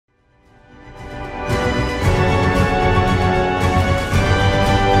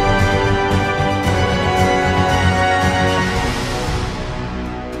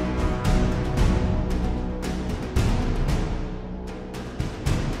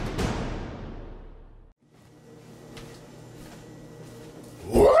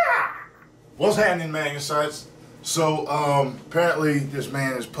What's happening, Magnus sites? So apparently this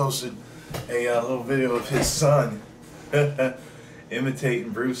man has posted a little video of his son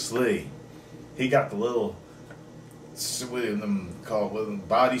imitating Bruce Lee. He got the little, what do them called,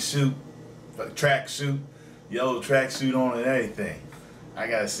 bodysuit, tracksuit, yellow tracksuit on and everything. I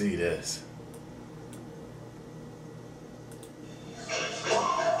gotta see this.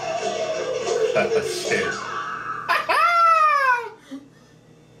 Shit.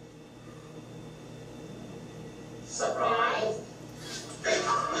 Surprise!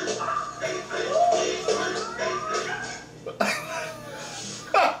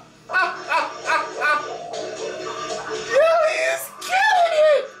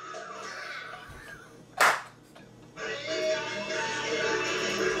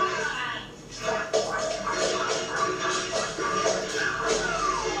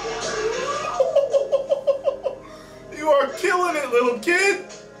 You are killing it, little kid!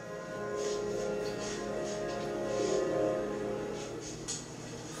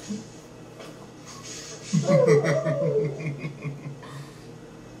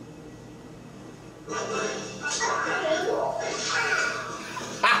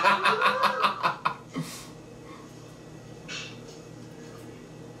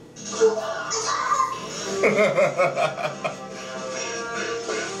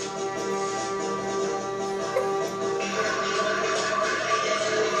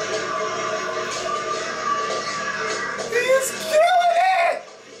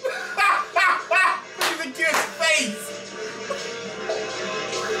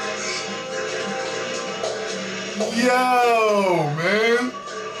 Yo, man.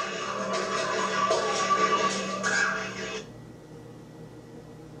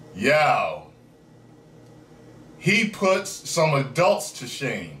 Yo. He puts some adults to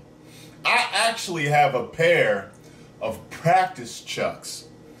shame. I actually have a pair of practice chucks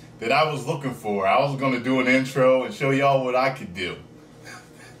that I was looking for. I was going to do an intro and show y'all what I could do.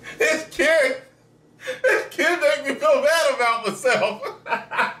 This kid makes me feel bad about myself.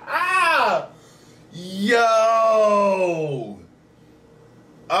 Yo!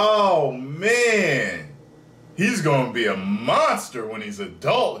 Oh, man. He's gonna be a monster when he's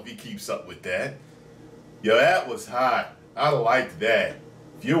adult if he keeps up with that. Yo, that was hot. I like that.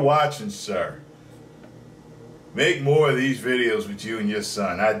 If you're watching, sir, make more of these videos with you and your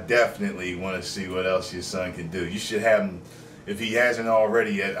son. I definitely want to see what else your son can do. You should have him, if he hasn't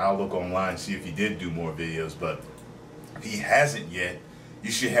already yet, I'll look online and see if he did do more videos. But if he hasn't yet,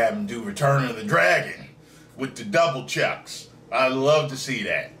 you should have him do Return of the Dragon with the double chucks. I'd love to see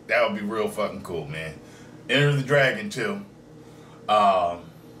that. That would be real fucking cool, man. Enter the Dragon too.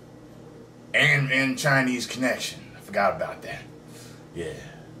 And Chinese Connection. I forgot about that. Yeah,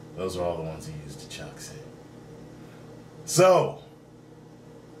 those are all the ones he used to chucks it. So,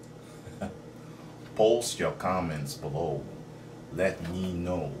 post your comments below. Let me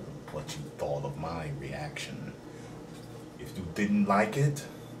know what you thought of my reaction. If you didn't like it,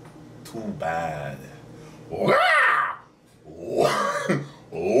 too bad. 1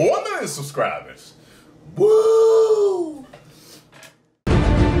 million subscribers. Woo!